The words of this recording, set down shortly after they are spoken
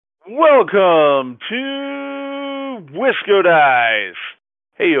Welcome to Wisco Dice.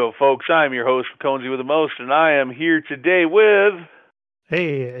 Hey, yo, folks, I'm your host, Conesy with the Most, and I am here today with...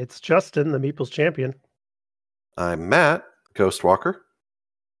 Hey, it's Justin, the Meeples champion. I'm Matt, Ghost Walker.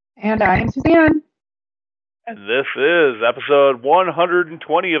 And I'm Suzanne. And this is episode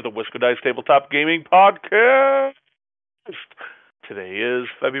 120 of the Wisco Dice Tabletop Gaming Podcast. Today is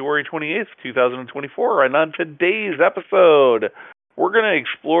February 28th, 2024, and on today's episode, we're going to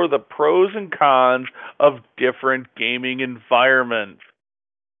explore the pros and cons of different gaming environments.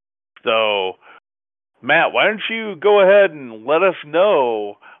 So, Matt, why don't you go ahead and let us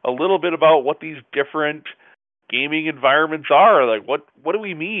know a little bit about what these different gaming environments are? Like, what do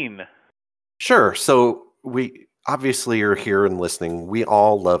we mean? Sure. So we obviously are here and listening. We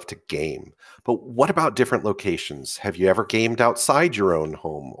all love to game. But what about different locations? Have you ever gamed outside your own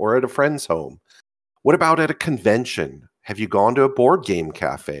home or at a friend's home? What about at a convention? Have you gone to a board game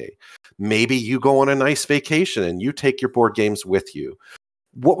cafe? Maybe you go on a nice vacation and you take your board games with you.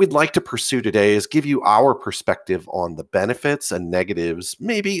 What we'd like to pursue today is give you our perspective on the benefits and negatives,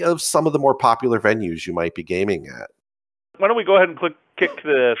 maybe of some of the more popular venues you might be gaming at. Why don't we go ahead and kick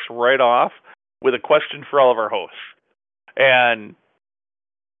this right off with a question for all of our hosts. And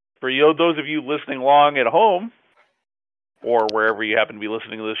for you, those of you listening along at home, or wherever you happen to be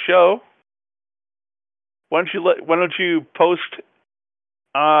listening to this show, why don't you post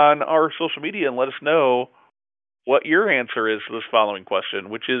on our social media and let us know what your answer is to this following question,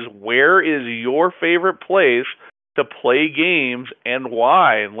 which is, where is your favorite place to play games and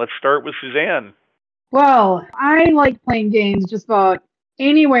why? And let's start with Suzanne. Well, I like playing games just about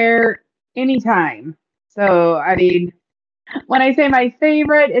anywhere, anytime. So, I mean, when I say my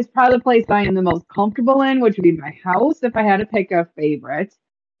favorite, it's probably the place I am the most comfortable in, which would be my house if I had to pick a favorite.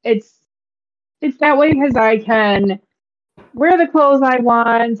 It's that way because I can wear the clothes I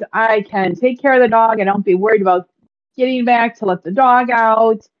want. I can take care of the dog. I don't be worried about getting back to let the dog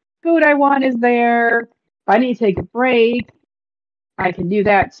out. Food I want is there. If I need to take a break, I can do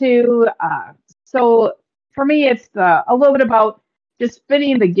that too. So for me, it's a little bit about just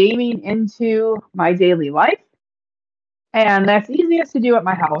fitting the gaming into my daily life. And that's easiest to do at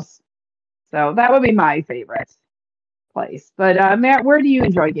my house. So that would be my favorite place. But Matt, where do you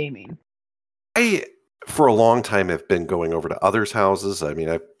enjoy gaming? I, for a long time, have been going over to others' houses. I mean,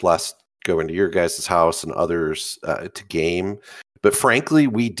 I've blessed going to your guys' house and others to game. But frankly,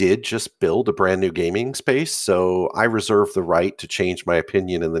 we did just build a brand new gaming space, so I reserve the right to change my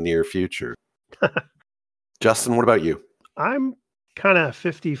opinion in the near future. Justin, what about you? I'm kind of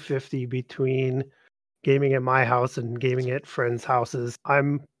 50-50 between gaming at my house and gaming at friends' houses.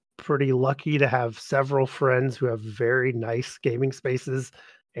 I'm pretty lucky to have several friends who have very nice gaming spaces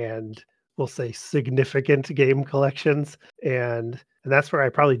and, we'll say, significant game collections. And that's where I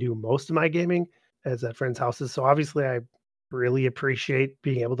probably do most of my gaming, as at friends' houses. So obviously I really appreciate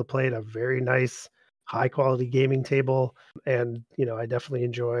being able to play at a very nice, high quality gaming table. And, I definitely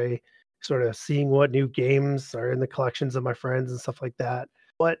enjoy sort of seeing what new games are in the collections of my friends and stuff like that.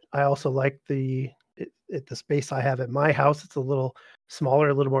 But I also like the space I have at my house. It's a little smaller,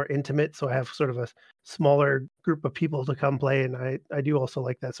 a little more intimate. So I have sort of a smaller group of people to come play. And I do also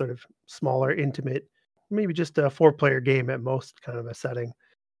like that sort of smaller, intimate, maybe just a 4-player game at most kind of a setting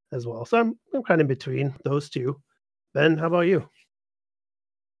as well. So I'm kind of in between those two. Ben, how about you?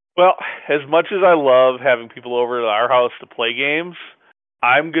 Well, as much as I love having people over to our house to play games,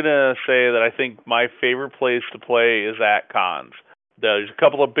 I'm going to say that I think my favorite place to play is at cons. There's a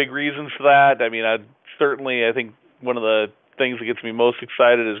couple of big reasons for that. I mean, I think one of the things that gets me most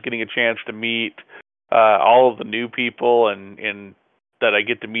excited is getting a chance to meet all of the new people and that I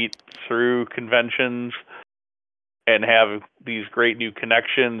get to meet through conventions and have these great new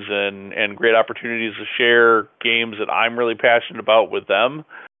connections and great opportunities to share games that I'm really passionate about with them.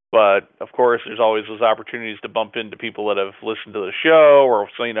 But, of course, there's always those opportunities to bump into people that have listened to the show or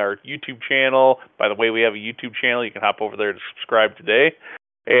seen our YouTube channel. By the way, we have a YouTube channel. You can hop over there to subscribe today.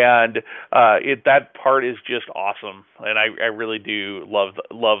 And that part is just awesome. And I really do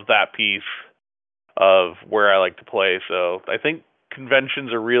love that piece of where I like to play. So I think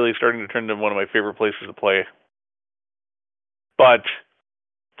conventions are really starting to turn into one of my favorite places to play. But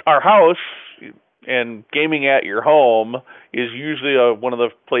our house and gaming at your home is usually one of the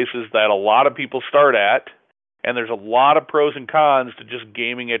places that a lot of people start at, and there's a lot of pros and cons to just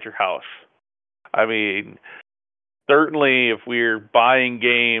gaming at your house. I mean, certainly if we're buying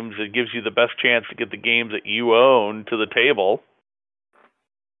games, it gives you the best chance to get the games that you own to the table.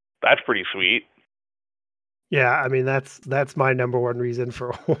 That's pretty sweet. Yeah, I mean, that's my number one reason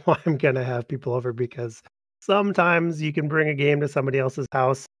for why I'm going to have people over, because sometimes you can bring a game to somebody else's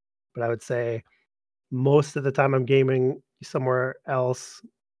house But I would say most of the time I'm gaming somewhere else,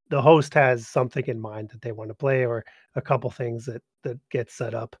 the host has something in mind that they want to play, or a couple things that get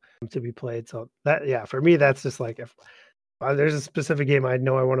set up to be played. So that, yeah, for me, that's just like if there's a specific game I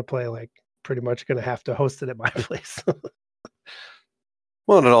know I want to play, like pretty much going to have to host it at my place.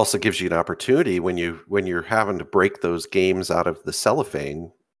 Well, and it also gives you an opportunity when you're having to break those games out of the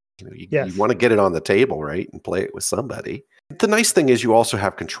cellophane. You Yes. want to get it on the table, right, and play it with somebody. The nice thing is you also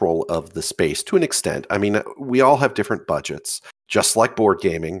have control of the space to an extent. I mean, we all have different budgets, just like board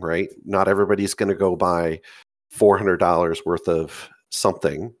gaming, right? Not everybody's going to go buy $400 worth of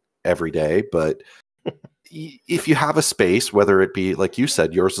something every day, but if you have a space, whether it be, like you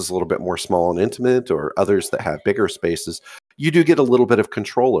said, yours is a little bit more small and intimate, or others that have bigger spaces, you do get a little bit of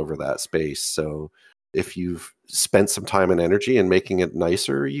control over that space. So if you've spent some time and energy in making it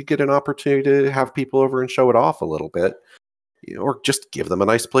nicer, you get an opportunity to have people over and show it off a little bit, or just give them a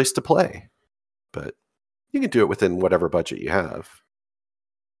nice place to play. But you can do it within whatever budget you have.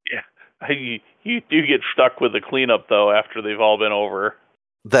 Yeah. You do get stuck with the cleanup, though, after they've all been over.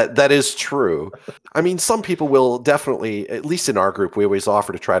 That is true. I mean, some people will definitely, at least in our group, we always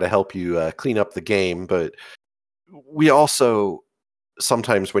offer to try to help you clean up the game. But we also,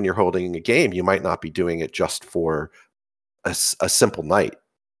 sometimes when you're holding a game, you might not be doing it just for a simple night.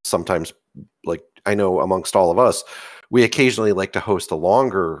 Sometimes, like I know amongst all of us, we occasionally like to host a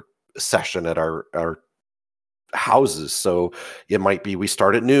longer session at our houses. So it might be we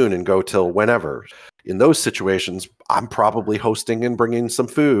start at noon and go till whenever. In those situations, I'm probably hosting and bringing some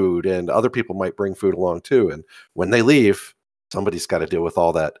food, and other people might bring food along too. And when they leave, somebody's got to deal with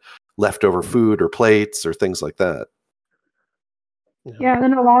all that leftover food or plates or things like that. Yeah, and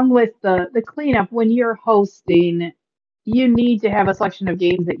then along with the cleanup, when you're hosting, you need to have a selection of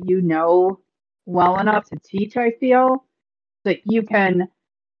games that you know well enough to teach, I feel, that you can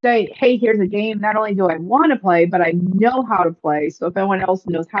say, hey, here's a game. Not only do I want to play, but I know how to play. So if anyone else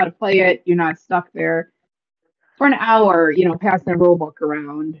knows how to play it, you're not stuck there for an hour, passing a rule book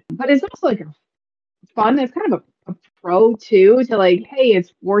around. But it's also like a fun. It's kind of a pro too, to like, hey,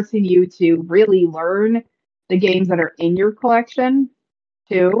 it's forcing you to really learn the games that are in your collection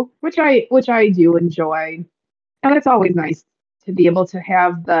too, which I do enjoy. And it's always nice to be able to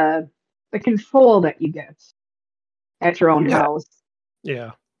have the control that you get at your own house.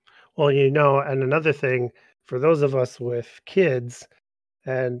 Yeah. Well, and another thing for those of us with kids,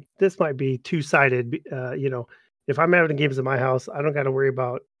 and this might be two-sided, if I'm having games in my house, I don't got to worry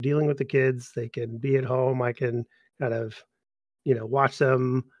about dealing with the kids. They can be at home. I can kind of, watch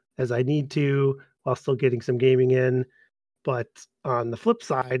them as I need to while still getting some gaming in. But on the flip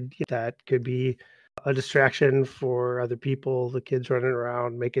side, that could be a distraction for other people, the kids running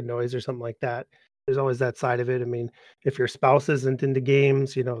around making noise or something like that. There's always that side of it. I mean, if your spouse isn't into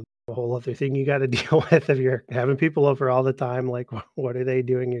games, a whole other thing you got to deal with. If you're having people over all the time, like what are they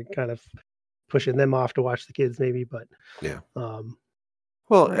doing? You're kind of pushing them off to watch the kids maybe, but yeah.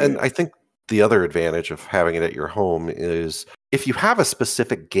 Well, and I think the other advantage of having it at your home is if you have a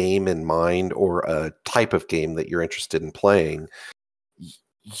specific game in mind or a type of game that you're interested in playing,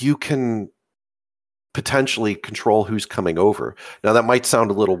 you can potentially control who's coming over. Now, that might sound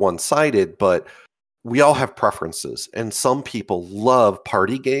a little one-sided, but we all have preferences. And some people love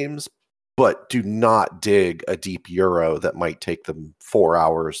party games, but do not dig a deep Euro that might take them 4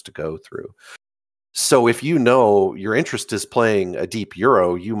 hours to go through. So if your interest is playing a deep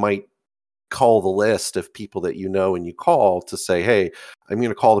Euro, you might call the list of people that and you call to say, hey, I'm going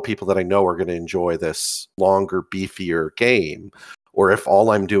to call the people that I know are going to enjoy this longer, beefier game. Or if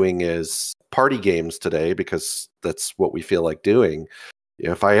all I'm doing is party games today, because that's what we feel like doing,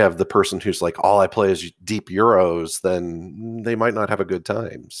 if I have the person who's like, all I play is deep Euros, then they might not have a good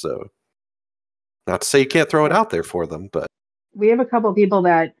time. So not to say you can't throw it out there for them, but we have a couple of people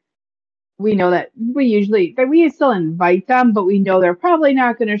that we know that we still invite them, but we know they're probably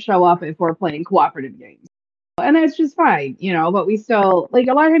not going to show up if we're playing cooperative games. And that's just fine, but we still, like,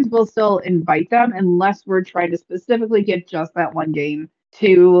 a lot of times we'll still invite them unless we're trying to specifically get just that one game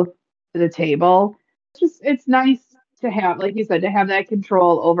to the table. It's nice to have, like you said, to have that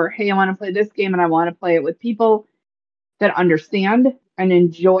control over, hey, I want to play this game and I want to play it with people that understand and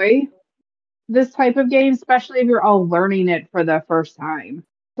enjoy this type of game, especially if you're all learning it for the first time.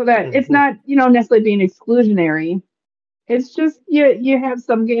 So that it's not, necessarily being exclusionary. It's just you have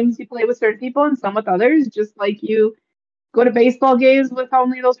some games you play with certain people and some with others, just like you go to baseball games with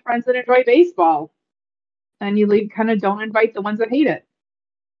only those friends that enjoy baseball. And you kind of don't invite the ones that hate it.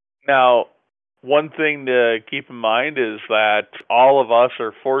 Now, one thing to keep in mind is that all of us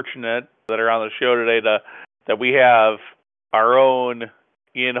are fortunate that are on the show today that we have our own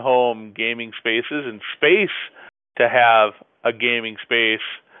in-home gaming spaces and space to have a gaming space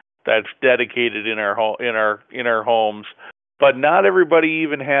that's dedicated in our homes. But not everybody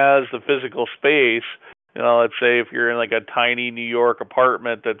even has the physical space. Let's say if you're in like a tiny New York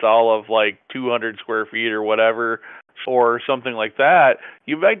apartment that's all of like 200 square feet or whatever, or something like that,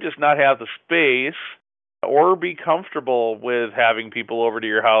 you might just not have the space or be comfortable with having people over to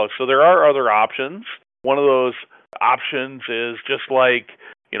your house. So there are other options. One of those options is just like,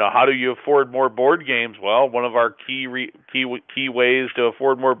 how do you afford more board games? Well, one of our key ways to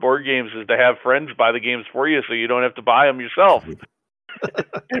afford more board games is to have friends buy the games for you so you don't have to buy them yourself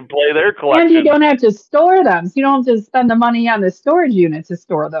and play their collection. And you don't have to store them. So you don't have to spend the money on the storage unit to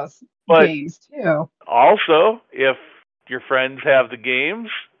store those games too. Also, if your friends have the games,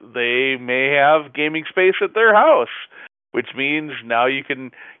 they may have gaming space at their house, which means now you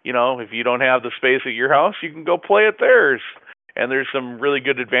can, if you don't have the space at your house, you can go play at theirs. And there's some really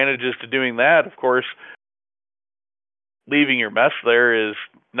good advantages to doing that. Of course, leaving your mess there is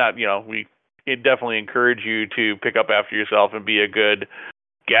not, we definitely encourage you to pick up after yourself and be a good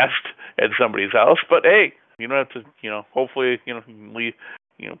guest at somebody's house. But hey, you don't have to, hopefully, leave,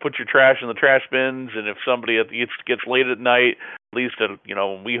 put your trash in the trash bins. And if somebody gets late at night, at least,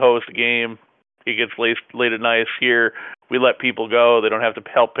 when we host a game, it gets late at night here, we let people go. They don't have to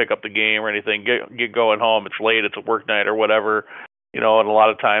help pick up the game or anything. Get going home. It's late. It's a work night or whatever. And a lot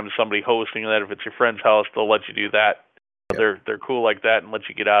of times somebody hosting that, if it's your friend's house, they'll let you do that. Yeah. They're cool like that and let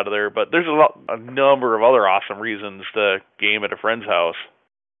you get out of there. But there's a number of other awesome reasons to game at a friend's house.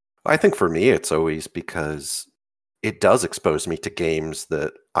 I think for me, it's always because it does expose me to games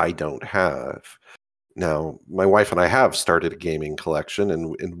that I don't have. Now, my wife and I have started a gaming collection,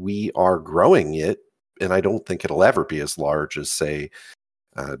 and we are growing it, and I don't think it'll ever be as large as, say,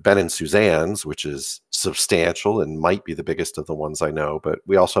 Ben and Suzanne's, which is substantial and might be the biggest of the ones I know. But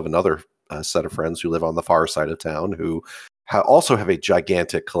we also have another set of friends who live on the far side of town who also have a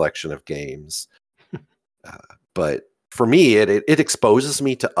gigantic collection of games. But for me, it exposes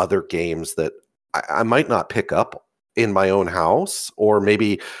me to other games that I might not pick up in my own house, or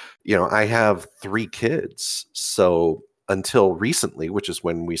maybe, I have 3 kids. So until recently, which is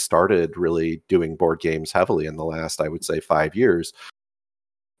when we started really doing board games heavily in the last, I would say, 5 years,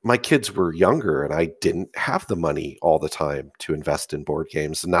 my kids were younger and I didn't have the money all the time to invest in board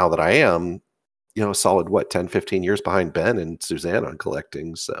games. And now that I am, a solid, 10, 15 years behind Ben and Suzanne on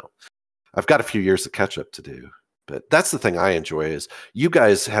collecting. So I've got a few years of catch up to do. But that's the thing I enjoy is you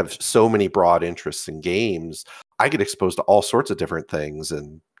guys have so many broad interests in games. I get exposed to all sorts of different things.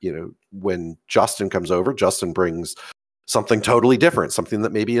 And, when Justin comes over, Justin brings something totally different, something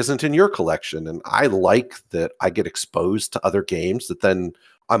that maybe isn't in your collection. And I like that I get exposed to other games that then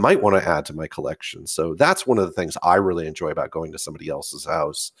I might want to add to my collection. So that's one of the things I really enjoy about going to somebody else's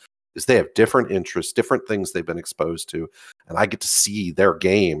house is they have different interests, different things they've been exposed to. And I get to see their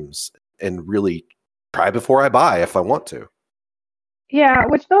games and really try before I buy if I want to. Yeah,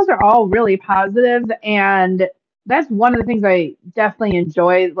 which those are all really positive. And that's one of the things I definitely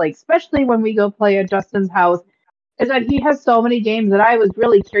enjoy, like, especially when we go play at Justin's house, is that he has so many games that I was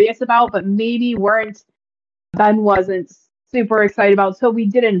really curious about, but maybe Ben wasn't super excited about. So we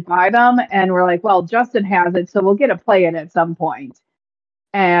didn't buy them. And we're like, well, Justin has it, so we'll get to play it at some point.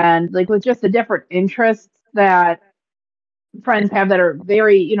 And like with just the different interests that friends have that are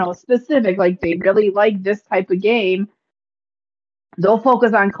very, specific, like they really like this type of game, they'll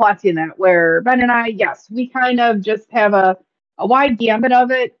focus on collecting that. Where Ben and I, yes, we kind of just have a wide gambit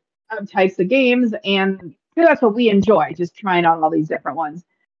of types of games, and that's what we enjoy, just trying out all these different ones.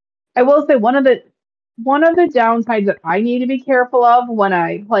 I will say one of the downsides that I need to be careful of when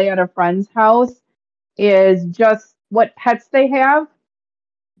I play at a friend's house is just what pets they have,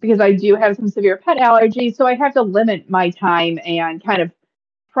 because I do have some severe pet allergies, so I have to limit my time and kind of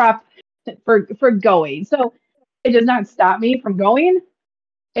prep for going. So it does not stop me from going.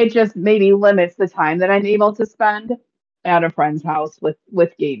 It just maybe limits the time that I'm able to spend at a friend's house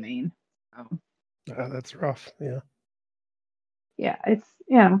with gaming. That's rough. Yeah. Yeah, it's,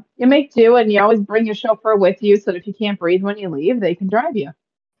 you make do, and you always bring your chauffeur with you so that if you can't breathe when you leave, they can drive you.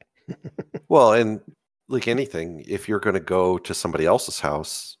 Well, and like anything, if you're going to go to somebody else's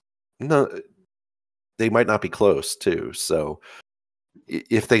house, no, they might not be close too. So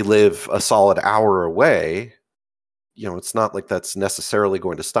if they live a solid hour away, it's not like that's necessarily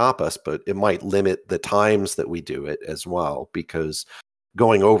going to stop us, but it might limit the times that we do it as well, because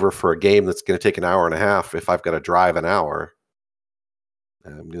going over for a game that's going to take an hour and a half, if I've got to drive an hour,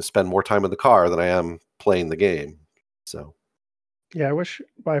 I'm going to spend more time in the car than I am playing the game. So, yeah, I wish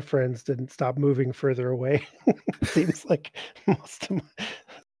my friends didn't stop moving further away. Seems like most of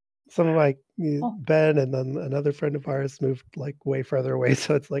some of my Oh. Ben and then another friend of ours moved like way further away,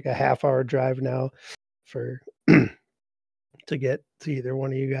 so it's like a half-hour drive now for to get to either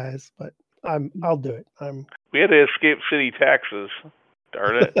one of you guys. But I'll do it. We had to escape city taxes.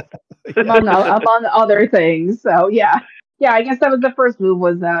 Darn it. among other things. So yeah, I guess that was the first move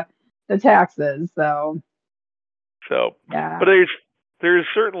was the taxes. So yeah, but there's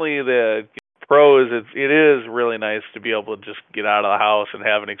certainly the pros. It is really nice to be able to just get out of the house and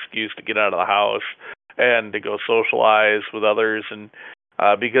have an excuse to get out of the house and to go socialize with others, and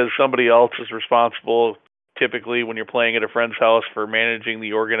because somebody else is responsible. Typically, when you're playing at a friend's house for managing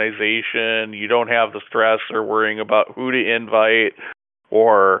the organization, you don't have the stress or worrying about who to invite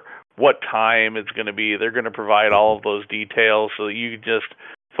or what time it's going to be. They're going to provide all of those details so that you can just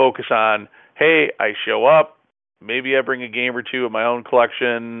focus on, hey, I show up, maybe I bring a game or two of my own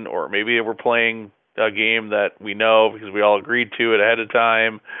collection, or maybe we're playing a game that we know because we all agreed to it ahead of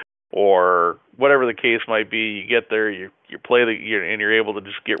time, or whatever the case might be. You get there, you play and you're able to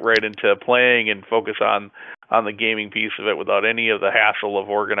just get right into playing and focus on the gaming piece of it without any of the hassle of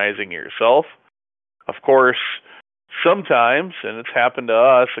organizing it yourself. Of course, sometimes, and it's happened to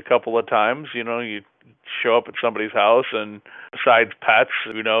us a couple of times, you show up at somebody's house and besides pets,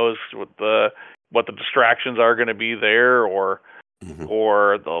 who knows what the distractions are going to be there, or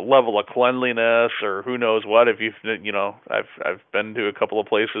the level of cleanliness, or who knows what. If I've been to a couple of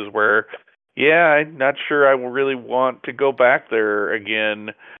places where, I'm not sure I will really want to go back there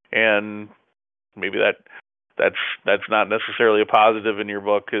again, and maybe that's not necessarily a positive in your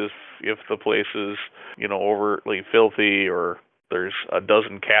book, because if the place is overtly filthy, or there's a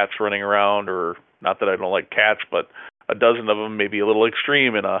dozen cats running around, or not that I don't like cats, but a dozen of them may be a little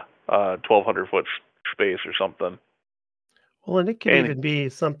extreme in a 1,200 foot space or something. Well, and it can even be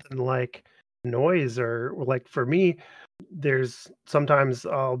something like noise, or like for me, there's sometimes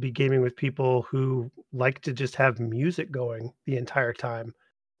I'll be gaming with people who like to just have music going the entire time,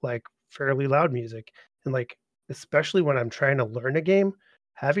 like fairly loud music. And like, especially when I'm trying to learn a game,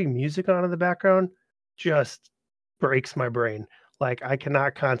 having music on in the background just breaks my brain. Like I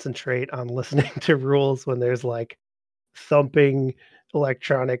cannot concentrate on listening to rules when there's like thumping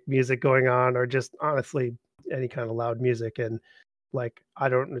electronic music going on, or just honestly any kind of loud music. And like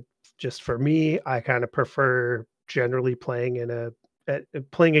just for me, I kind of prefer generally playing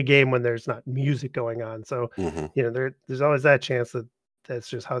playing a game when there's not music going on. So there's always that chance that that's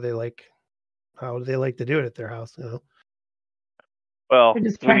just how they like to do it at their house. Well, they're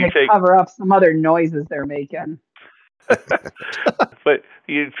just trying to cover up some other noises they're making. But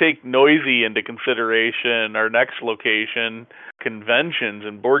you take noisy into consideration. Our next location, conventions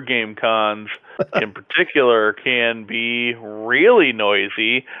and board game cons in particular, can be really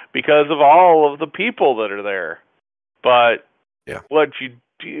noisy because of all of the people that are there. But what you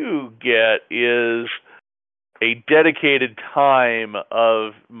do get is a dedicated time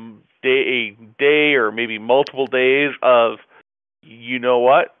of a day or maybe multiple days of,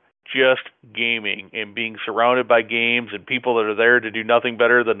 just gaming and being surrounded by games and people that are there to do nothing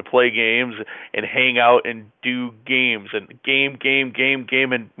better than to play games and hang out and do games and game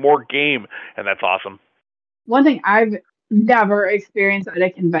and more game. And that's awesome. One thing I've never experienced at a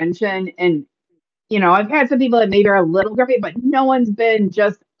convention, and I've had some people that maybe are a little grumpy, but no one's been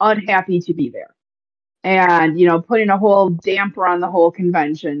just unhappy to be there and, putting a whole damper on the whole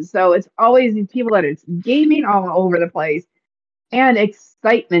convention. So it's always these people that it's gaming all over the place and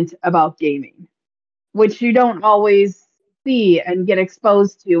excitement about gaming, which you don't always see and get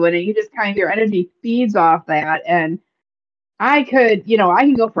exposed to. And you just your energy feeds off that. And I can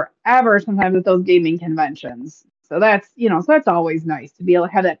go forever sometimes with those gaming conventions. So that's always nice to be able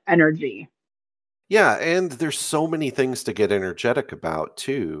to have that energy. Yeah, and there's so many things to get energetic about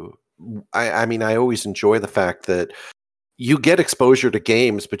too. I mean, I always enjoy the fact that you get exposure to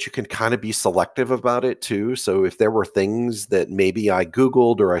games, but you can kind of be selective about it too. So if there were things that maybe I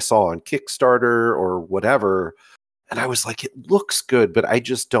Googled or I saw on Kickstarter or whatever, and I was like, it looks good, but I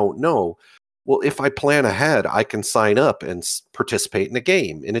just don't know. Well, if I plan ahead, I can sign up and participate in a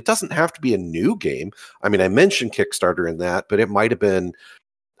game. And it doesn't have to be a new game. I mean, I mentioned Kickstarter in that, but it might have been,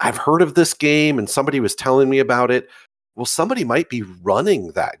 I've heard of this game and somebody was telling me about it. Well, somebody might be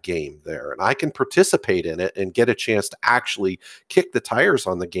running that game there, and I can participate in it and get a chance to actually kick the tires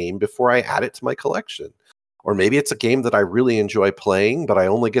on the game before I add it to my collection. Or maybe it's a game that I really enjoy playing, but I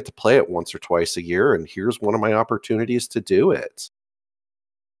only get to play it once or twice a year, and here's one of my opportunities to do it.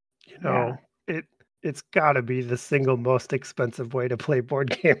 It's got to be the single most expensive way to play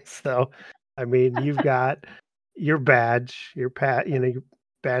board games, though. I mean, you've got your badge, your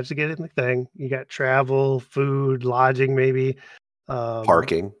badge to get in the thing. You got travel, food, lodging, maybe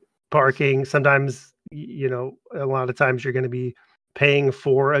parking. parking. Sometimes, a lot of times you're going to be paying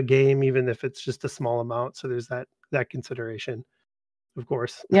for a game, even if it's just a small amount. So there's that consideration, of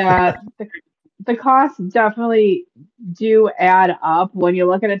course. Yeah, the costs definitely do add up when you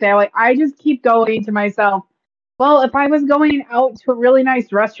look at it that way. I just keep going to myself, well, if I was going out to a really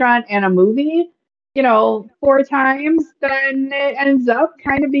nice restaurant and a movie, 4 times, then it ends up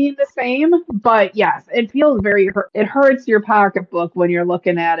kind of being the same. But yes, it feels it hurts your pocketbook when you're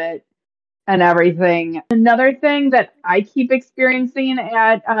looking at it and everything. Another thing that I keep experiencing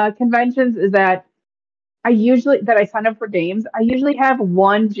at conventions is that I sign up for games. I usually have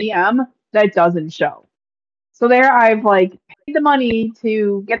one GM that doesn't show. So there I've like paid the money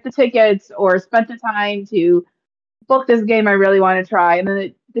to get the tickets or spent the time to book this game I really want to try, and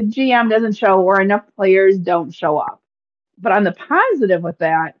then the GM doesn't show or enough players don't show up. But on the positive with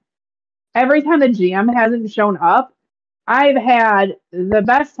that, every time the GM hasn't shown up, I've had the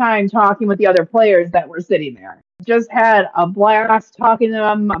best time talking with the other players that were sitting there. Just had a blast talking to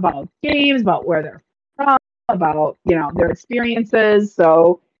them about games, about where they're from, about their experiences.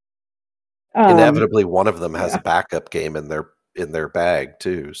 So Inevitably, one of them has yeah. a backup game in their bag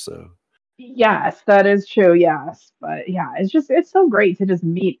too. So Yes, that is true. Yes, but yeah, it's so great to just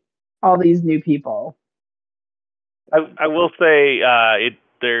meet all these new people. I will say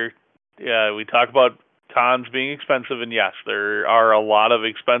we talk about cons being expensive, and yes, there are a lot of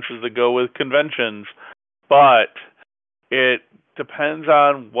expenses that go with conventions, but it depends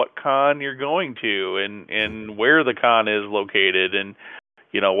on what con you're going to and where the con is located and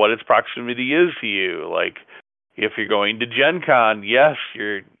what its proximity is to you. Like if you're going to Gen Con, yes,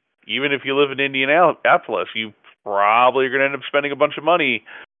 even if you live in Indianapolis, you probably are going to end up spending a bunch of money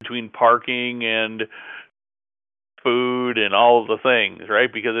between parking and food and all of the things,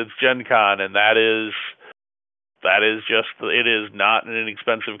 right? Because it's Gen Con, and that is it is not an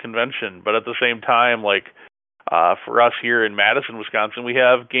inexpensive convention. But at the same time, like for us here in Madison, Wisconsin, we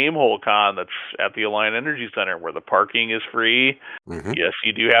have Gamehole Con that's at the Alliant Energy Center where the parking is free. mm-hmm. Yes,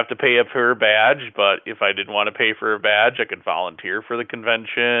 you do have to pay up for a badge, but if I didn't want to pay for a badge, I could volunteer for the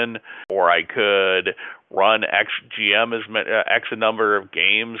convention, or I could run X number of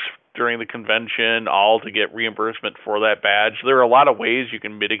games during the convention, all to get reimbursement for that badge. There are a lot of ways you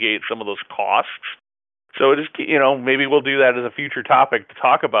can mitigate some of those costs. So just maybe we'll do that as a future topic to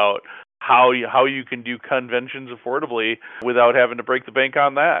talk about how you can do conventions affordably without having to break the bank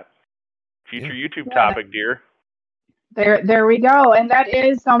on that. Future YouTube topic, dear. There we go. And that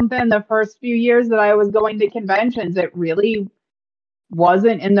is something the first few years that I was going to conventions, it really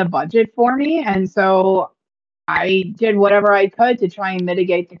wasn't in the budget for me. And so I did whatever I could to try and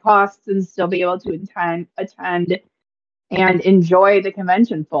mitigate the costs and still be able to attend and enjoy the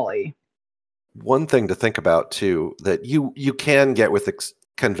convention fully. One thing to think about too, that you can get with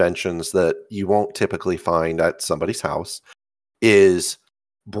conventions that you won't typically find at somebody's house, is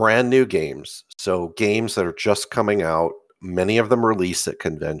brand new games. So games that are just coming out, many of them release at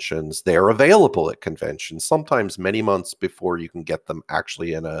conventions. They're available at conventions, sometimes many months before you can get them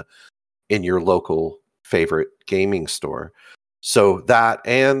actually in your local favorite gaming store. So that,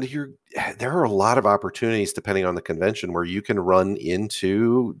 and there are a lot of opportunities depending on the convention where you can run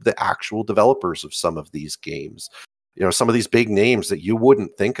into the actual developers of some of these games. Some of these big names that you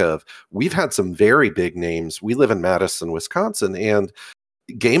wouldn't think of. We've had some very big names. We live in Madison, Wisconsin, and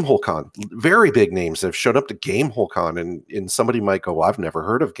Gamehole Con, very big names have showed up to Gamehole Con, and somebody might go, well, I've never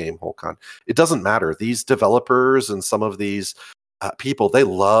heard of Gamehole Con. It doesn't matter. These developers and some of these people, they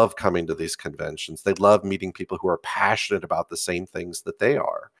love coming to these conventions. They love meeting people who are passionate about the same things that they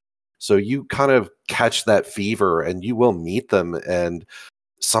are. So you kind of catch that fever and you will meet them, and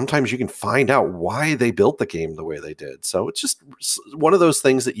sometimes you can find out why they built the game the way they did. So it's just one of those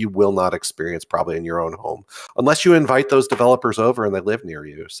things that you will not experience probably in your own home unless you invite those developers over and they live near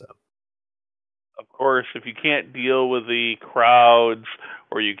you. So of course, if you can't deal with the crowds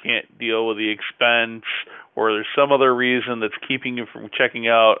or you can't deal with the expense or there's some other reason that's keeping you from checking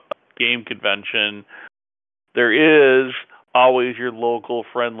out a game convention, there is always your local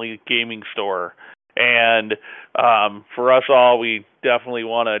friendly gaming store. And for us all, we definitely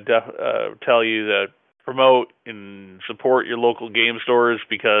want to tell you that promote and support your local game stores,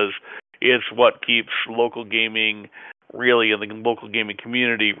 because it's what keeps local gaming really in the local gaming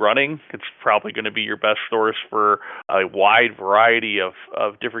community running. It's probably going to be your best source for a wide variety of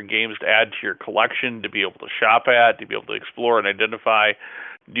different games to add to your collection, to be able to shop at, to be able to explore and identify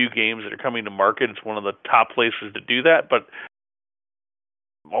new games that are coming to market. It's one of the top places to do that. But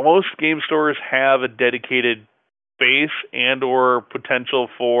most game stores have a dedicated space and or potential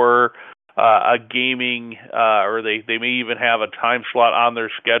for a gaming, or they may even have a time slot on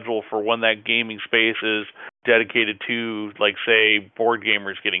their schedule for when that gaming space is dedicated to, like, say, board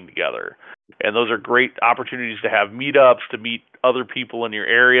gamers getting together. And those are great opportunities to have meetups, to meet other people in your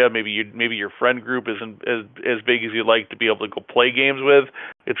area. Maybe your friend group isn't as big as you'd like to be able to go play games with.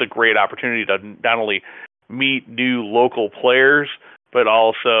 It's a great opportunity to not only meet new local players, but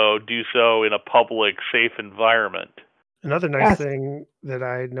also do so in a public, safe environment. Another nice thing that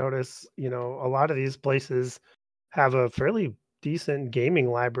I notice, a lot of these places have a fairly decent gaming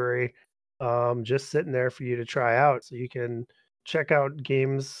library just sitting there for you to try out. So you can check out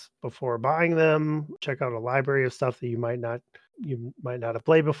games before buying them, check out a library of stuff that you might not have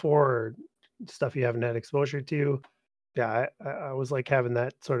played before, or stuff you haven't had exposure to. Yeah, I always like having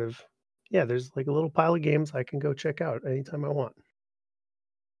that sort of, there's like a little pile of games I can go check out anytime I want.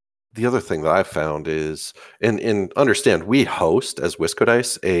 The other thing that I've found is, and understand, we host as Wisco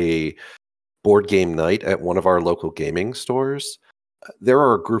Dice a board game night at one of our local gaming stores. There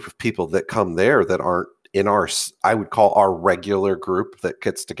are a group of people that come there that aren't in our, I would call our regular group that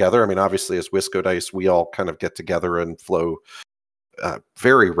gets together. I mean, obviously as Wisco Dice, we all kind of get together and flow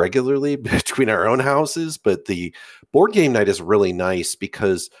very regularly between our own houses, but the board game night is really nice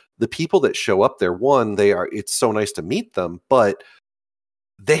because the people that show up there, one, it's so nice to meet them, but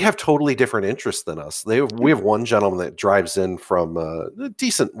they have totally different interests than us. We have one gentleman that drives in from a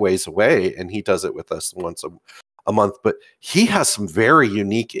decent ways away, and he does it with us once a month, but he has some very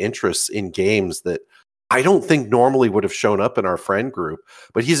unique interests in games that I don't think normally would have shown up in our friend group,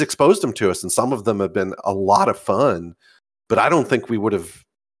 but he's exposed them to us, and some of them have been a lot of fun, but I don't think we would have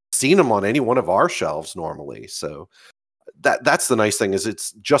seen them on any one of our shelves normally. So that's the nice thing, is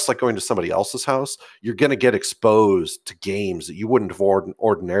it's just like going to somebody else's house. You're going to get exposed to games that you wouldn't have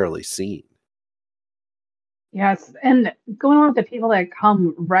ordinarily seen. Yes, and going on with the people that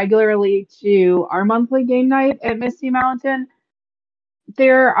come regularly to our monthly game night at Misty Mountain,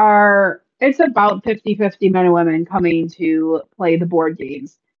 it's about 50-50 men and women coming to play the board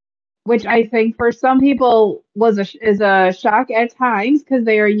games, which I think for some people is a shock at times, because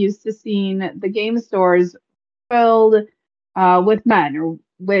they are used to seeing the game stores filled with men, or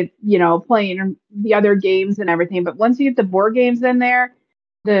with, playing the other games and everything. But once you get the board games in there,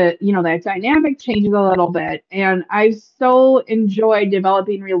 that dynamic changes a little bit. And I've so enjoyed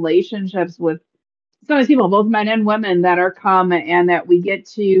developing relationships with some of these people, both men and women, that are come and that we get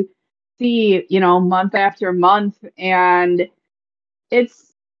to see, month after month. And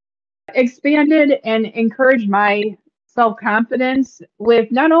it's expanded and encouraged my self-confidence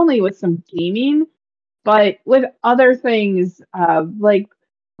with not only with some gaming, but with other things. Like,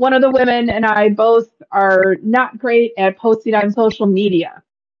 one of the women and I both are not great at posting on social media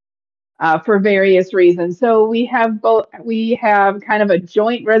for various reasons. So we have kind of a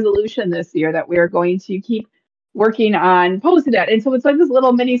joint resolution this year that we are going to keep working on posting it. And so it's like this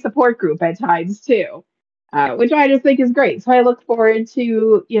little mini support group at times too, which I just think is great. So I look forward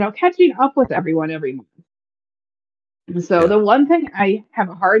to, catching up with everyone every month. So the one thing I have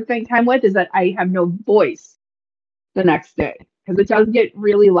a hard time with is that I have no voice the next day, because it does get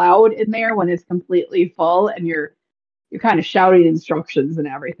really loud in there when it's completely full and you're kind of shouting instructions and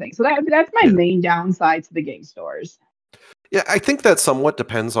everything. So that's my main downside to the game stores. Yeah, I think that somewhat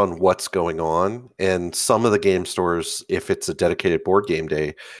depends on what's going on. And some of the game stores, if it's a dedicated board game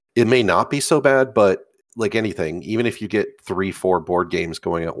day, it may not be so bad, but like anything, even if you get 3-4 board games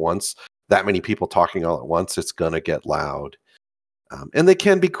going at once, that many people talking all at once, it's going to get loud. And they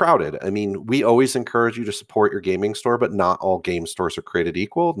can be crowded. I mean, we always encourage you to support your gaming store, but not all game stores are created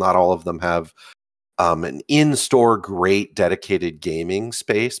equal. Not all of them have an in-store great dedicated gaming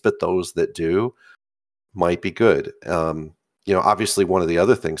space, but those that do might be good. Obviously one of the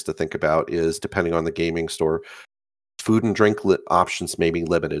other things to think about is, depending on the gaming store, food and drink options may be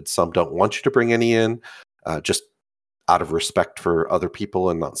limited. Some don't want you to bring any in, just out of respect for other people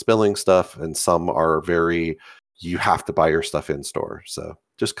and not spilling stuff. And some are you have to buy your stuff in store. So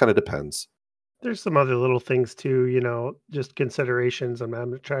just kind of depends. There's some other little things too, just considerations. I'm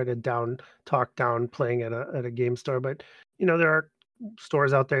not trying to talk down playing at a game store, but there are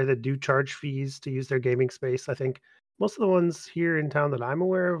stores out there that do charge fees to use their gaming space. I think most of the ones here in town that I'm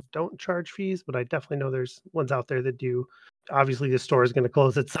aware of don't charge fees, but I definitely know there's ones out there that do. Obviously, the store is going to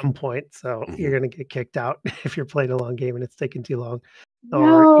close at some point, so you're going to get kicked out if you're playing a long game and it's taking too long.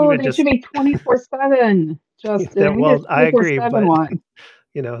 No, they should be 24/7. Justin, well, I agree, but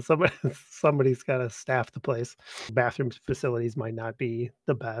somebody's got to staff the place. Bathroom facilities might not be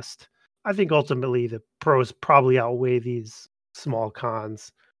the best. I think ultimately the pros probably outweigh these small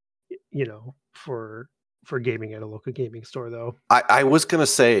cons, for gaming at a local gaming store, though. I was going to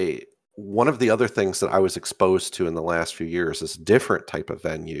say, one of the other things that I was exposed to in the last few years is a different type of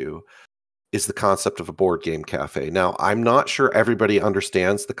venue is the concept of a board game cafe. Now, I'm not sure everybody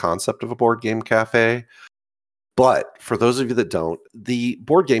understands the concept of a board game cafe, but for those of you that don't, the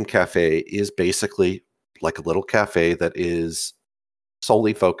board game cafe is basically like a little cafe that is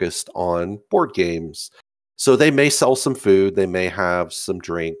solely focused on board games. So they may sell some food, they may have some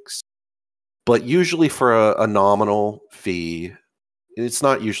drinks, but usually for a nominal fee. It's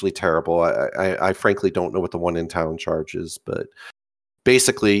not usually terrible. I frankly don't know what the one in town charges, but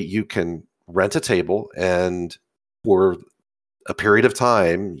basically you can rent a table and for a period of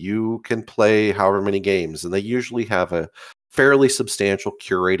time you can play however many games. And they usually have a fairly substantial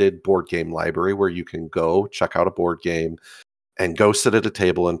curated board game library where you can go check out a board game and go sit at a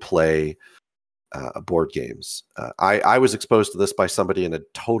table and play board games. I was exposed to this by somebody in a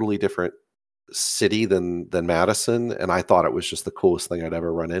totally different city than Madison, and I thought it was just the coolest thing I'd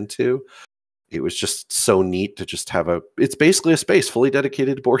ever run into. It was just so neat to just have it's basically a space fully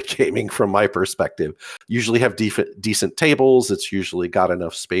dedicated to board gaming from my perspective. Usually have decent tables. It's usually got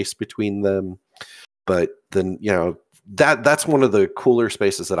enough space between them. But then, that's one of the cooler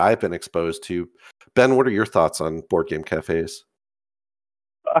spaces that I've been exposed to. Ben, what are your thoughts on board game cafes?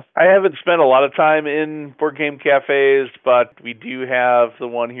 I haven't spent a lot of time in board game cafes, but we do have the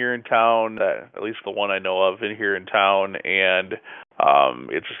one here in town, at least the one I know of here in town, and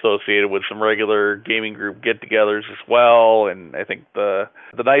it's associated with some regular gaming group get-togethers as well. And I think the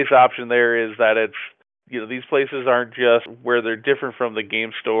nice option there is that it's, these places aren't just where they're different from the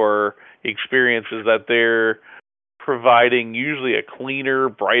game store experiences, that they're providing usually a cleaner,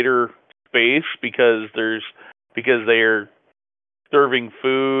 brighter space because they're serving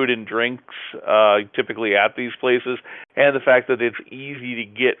food and drinks typically at these places, and the fact that it's easy to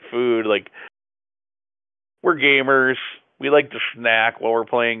get food. Like, we're gamers, we like to snack while we're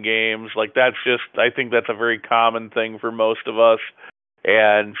playing games. Like, I think that's a very common thing for most of us.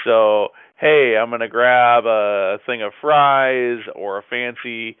 And so, hey, I'm gonna grab a thing of fries or a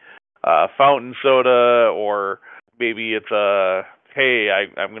fancy fountain soda, or maybe it's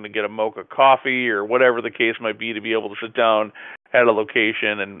I'm gonna get a mocha coffee or whatever the case might be, to be able to sit down at a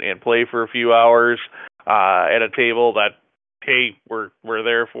location and play for a few hours at a table that, hey, we're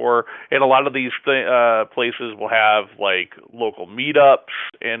there for. And a lot of these places will have like local meetups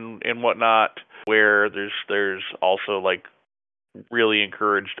and whatnot, where there's also like really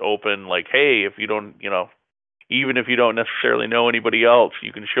encouraged open, like, hey, if you don't, even if you don't necessarily know anybody else,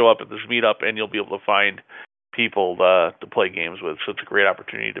 you can show up at this meetup and you'll be able to find people to play games with. So it's a great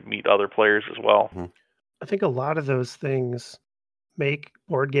opportunity to meet other players as well. I think a lot of those things make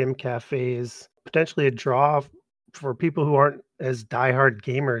board game cafes potentially a draw for people who aren't as diehard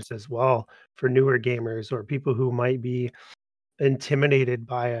gamers as well, for newer gamers or people who might be intimidated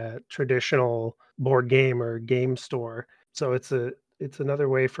by a traditional board game or game store. So it's another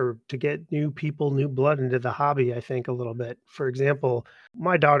way to get new people, new blood into the hobby, I think, a little bit. For example,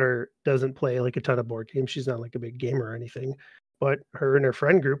 my daughter doesn't play like a ton of board games. She's not like a big gamer or anything, but her and her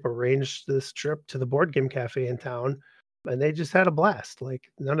friend group arranged this trip to the board game cafe in town, and they just had a blast.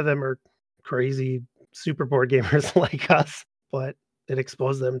 Like, none of them are crazy super board gamers like us, but it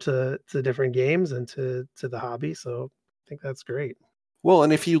exposed them to different games and to the hobby. So I think that's great. Well,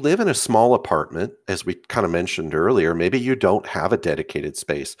 and if you live in a small apartment, as we kind of mentioned earlier, maybe you don't have a dedicated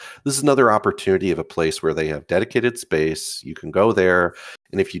space. This is another opportunity of a place where they have dedicated space. You can go there.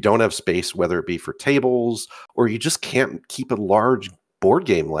 And if you don't have space, whether it be for tables or you just can't keep a large board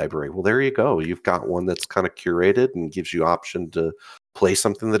game library, well, there you go. You've got one that's kind of curated and gives you option to play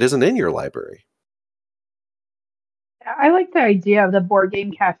something that isn't in your library. I like the idea of the board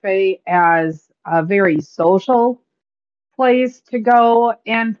game cafe as a very social place to go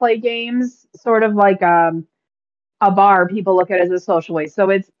and play games, sort of like a bar. People look at it as a social way. So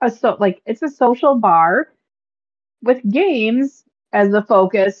it's a social bar with games as the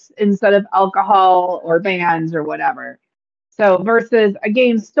focus instead of alcohol or bands or whatever. So versus a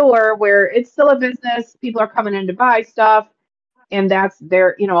game store where it's still a business, people are coming in to buy stuff, and that's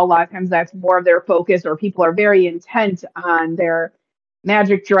their, a lot of times that's more of their focus, or people are very intent on their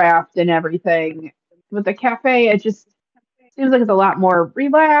Magic draft and everything. With the cafe, it just seems like it's a lot more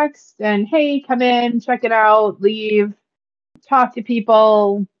relaxed and, hey, come in, check it out, leave, talk to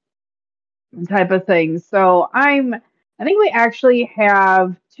people, type of thing. So I think we actually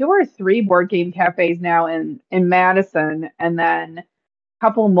have 2 or 3 board game cafes now in Madison, and then a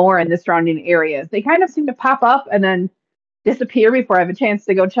couple more in the surrounding areas. They kind of seem to pop up and then disappear before I have a chance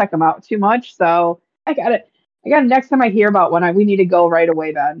to go check them out too much. So I got it next time I hear about one, we need to go right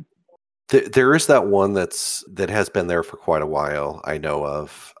away then. There is that one that has been there for quite a while. I know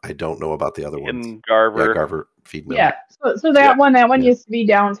of. I don't know about the other ones. In Garver. Yeah, Garver Feed Mill. Yeah. So that one used to be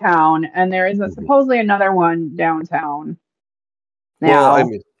downtown, and there is Mhm. supposedly another one downtown. Well,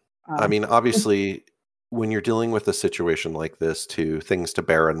 Now, I mean, obviously, when you're dealing with a situation like this, things to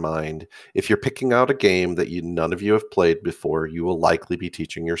bear in mind. If you're picking out a game that none of you have played before, you will likely be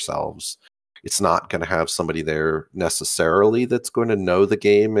teaching yourselves. It's not going to have somebody there necessarily that's going to know the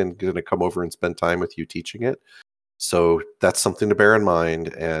game and going to come over and spend time with you teaching it. So that's something to bear in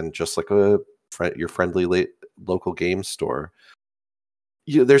mind. And just like your friendly local game store,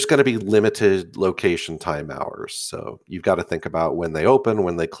 there's going to be limited location time hours. So you've got to think about when they open,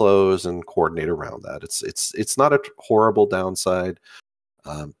 when they close, and coordinate around that. It's not a horrible downside.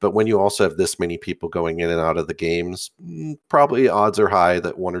 But when you also have this many people going in and out of the games, probably odds are high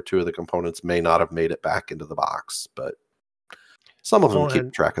that one or two of the components may not have made it back into the box. But some of them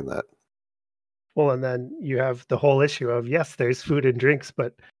keep track of that. Well, and then you have the whole issue of, yes, there's food and drinks,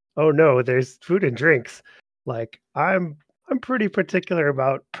 but oh no, there's food and drinks. Like I'm pretty particular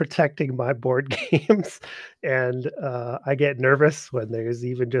about protecting my board games, and I get nervous when there's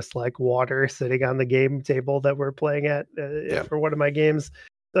even just like water sitting on the game table that we're playing at for one of my games.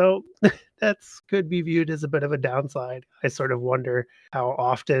 So that's could be viewed as a bit of a downside. I sort of wonder how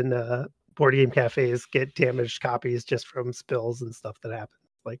often board game cafes get damaged copies just from spills and stuff that happens.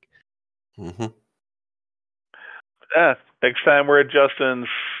 Like, yeah, next time we're at Justin's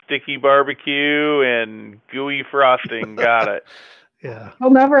sticky barbecue and gooey frosting. Got it. Yeah. He'll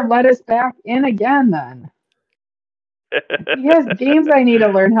never let us back in again then. He has games I need to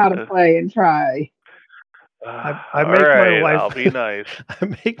learn how to play and try. I make my wife. I'll be nice. I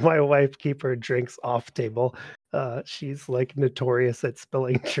make my wife keep her drinks off table. She's like notorious at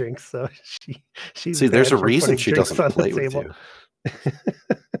spilling drinks, so she's. See, there's a reason she doesn't play with you.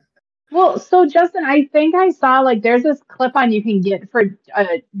 Well, so Justin, I think I saw like there's this clip-on you can get for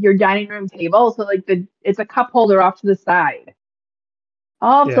your dining room table. So like it's a cup holder off to the side.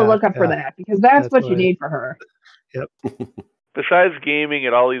 I'll have to look up for that because that's what you need for her. Yep. Besides gaming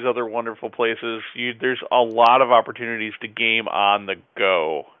at all these other wonderful places, there's a lot of opportunities to game on the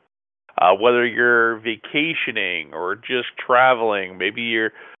go. Whether you're vacationing or just traveling, maybe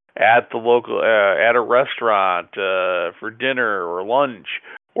you're at the local at a restaurant for dinner or lunch,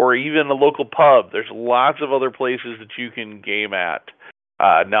 or even a local pub. There's lots of other places that you can game at.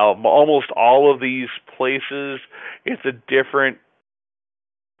 Now, almost all of these places, it's a different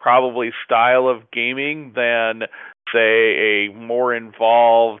probably style of gaming than, say, a more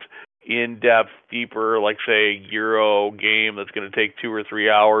involved, in-depth, deeper, like, say, Euro game that's going to take 2 or 3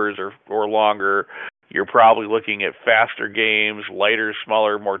 hours or longer. You're probably looking at faster games, lighter,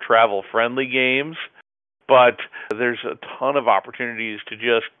 smaller, more travel-friendly games. But there's a ton of opportunities to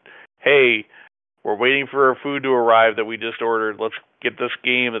just, hey, we're waiting for our food to arrive that we just ordered. Let's get this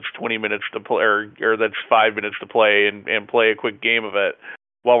game that's 20 minutes to play, or that's 5 minutes to play, and play a quick game of it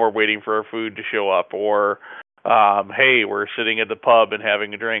while we're waiting for our food to show up. Or, hey, we're sitting at the pub and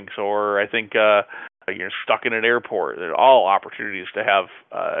having drinks. Or I think you're stuck in an airport. They're all opportunities to have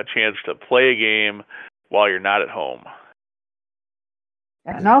a chance to play a game while you're not at home.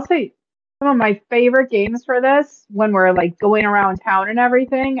 Yeah, and I'll say some of my favorite games for this, when we're like going around town and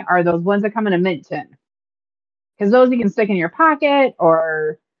everything, are those ones that come in a mint tin. Because those you can stick in your pocket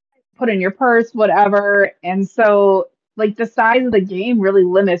or put in your purse, whatever. And so, like, the size of the game really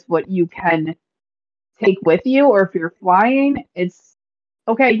limits what you can take with you. Or if you're flying, it's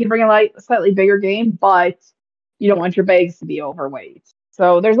okay, you can bring a slightly bigger game, but you don't want your bags to be overweight.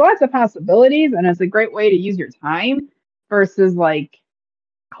 So there's lots of possibilities, and it's a great way to use your time versus like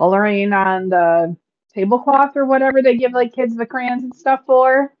coloring on the tablecloth or whatever they give like kids the crayons and stuff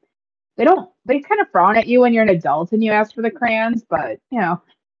for. They kind of frown at you when you're an adult and you ask for the crayons, but so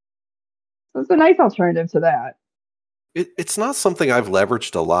it's a nice alternative to that. It's not something I've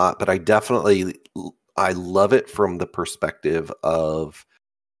leveraged a lot, but I love it from the perspective of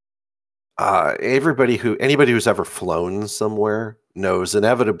anybody who's ever flown somewhere knows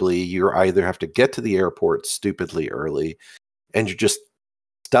inevitably you either have to get to the airport stupidly early and you're just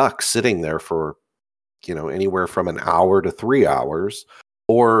stuck sitting there for anywhere from an hour to 3 hours,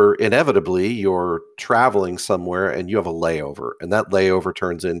 or inevitably you're traveling somewhere and you have a layover, and that layover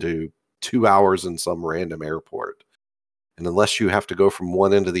turns into 2 hours in some random airport. And unless you have to go from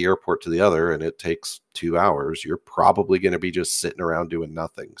one end of the airport to the other and it takes 2 hours, you're probably going to be just sitting around doing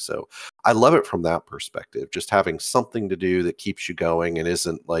nothing. So I love it from that perspective, just having something to do that keeps you going and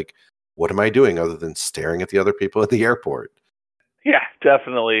isn't like, what am I doing other than staring at the other people at the airport? Yeah,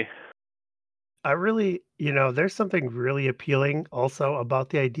 definitely. I really, there's something really appealing also about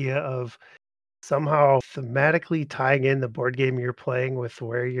the idea of somehow thematically tying in the board game you're playing with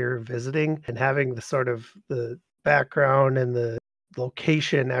where you're visiting and having the sort of the background and the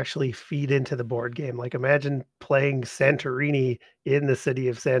location actually feed into the board game. Like imagine playing Santorini in the city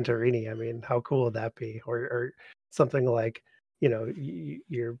of Santorini. I mean, how cool would that be? Or something like,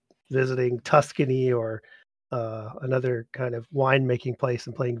 you're visiting Tuscany or another kind of winemaking place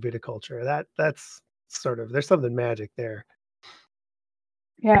and playing viticulture. That's sort of, there's something magic there.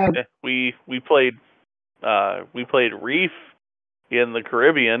 Yeah. We played Reef in the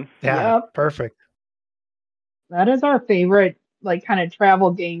Caribbean. Yeah, Yep. perfect. That is our favorite, like, kind of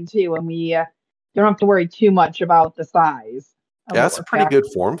travel game too, and we don't have to worry too much about the size. Yeah, that's a pretty good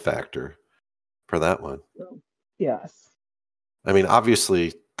form factor for that one. Yes. I mean,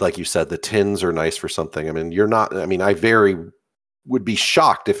 obviously, like you said, the tins are nice for something. I mean, I would be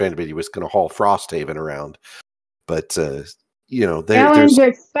shocked if anybody was going to haul Frosthaven around. But, challenge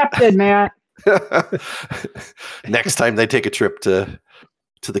accepted, Matt. Next time they take a trip to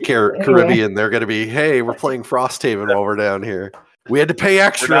the Caribbean, they're going to be, hey, we're playing Frosthaven while we're down here. We had to pay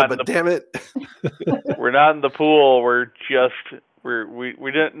extra, but damn it. We're not in the pool. We're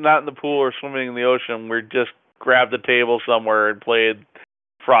not in the pool or swimming in the ocean. We're just grabbed a table somewhere and played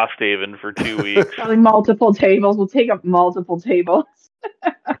Frosthaven for 2 weeks. Probably multiple tables. We'll take up multiple tables.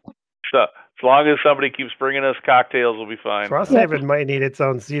 So as long as somebody keeps bringing us cocktails, we'll be fine. Frosthaven might need its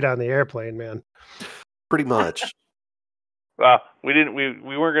own seat on the airplane, man. Pretty much. We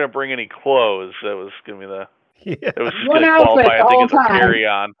weren't going to bring any clothes. That was going to be it was just One going to outfit qualify, I all think, as a time.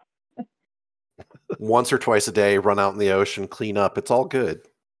 carry-on. Once or twice a day, run out in the ocean, clean up. It's all good.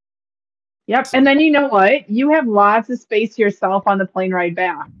 Yep. And then you know what? You have lots of space to yourself on the plane ride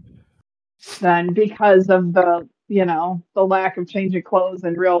back. Then because of the lack of changing clothes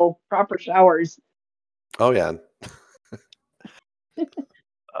and real proper showers. Oh, yeah.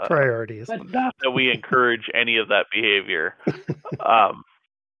 Priorities. But not that we encourage any of that behavior.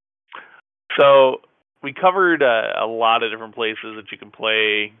 So we covered a lot of different places that you can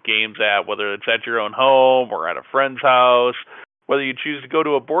play games at, whether it's at your own home or at a friend's house, whether you choose to go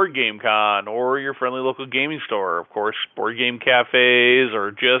to a board game con or your friendly local gaming store, of course, board game cafes,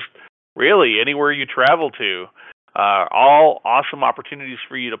 or just really anywhere you travel to. All awesome opportunities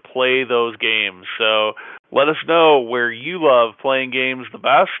for you to play those games. So let us know where you love playing games the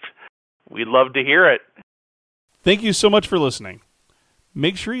best. We'd love to hear it. Thank you so much for listening.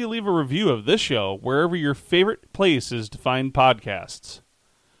 Make sure you leave a review of this show wherever your favorite place is to find podcasts.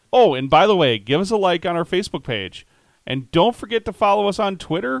 Oh, and by the way, give us a like on our Facebook page. And don't forget to follow us on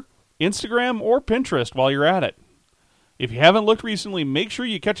Twitter, Instagram, or Pinterest while you're at it. If you haven't looked recently, make sure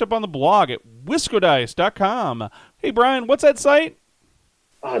you catch up on the blog at wiscodice.com. Hey, Brian, what's that site?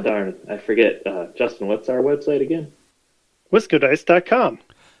 Oh, darn, I forget. Justin, what's our website again? Wiscodice.com.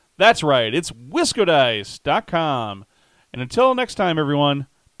 That's right, it's wiscodice.com. And until next time, everyone,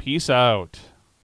 peace out.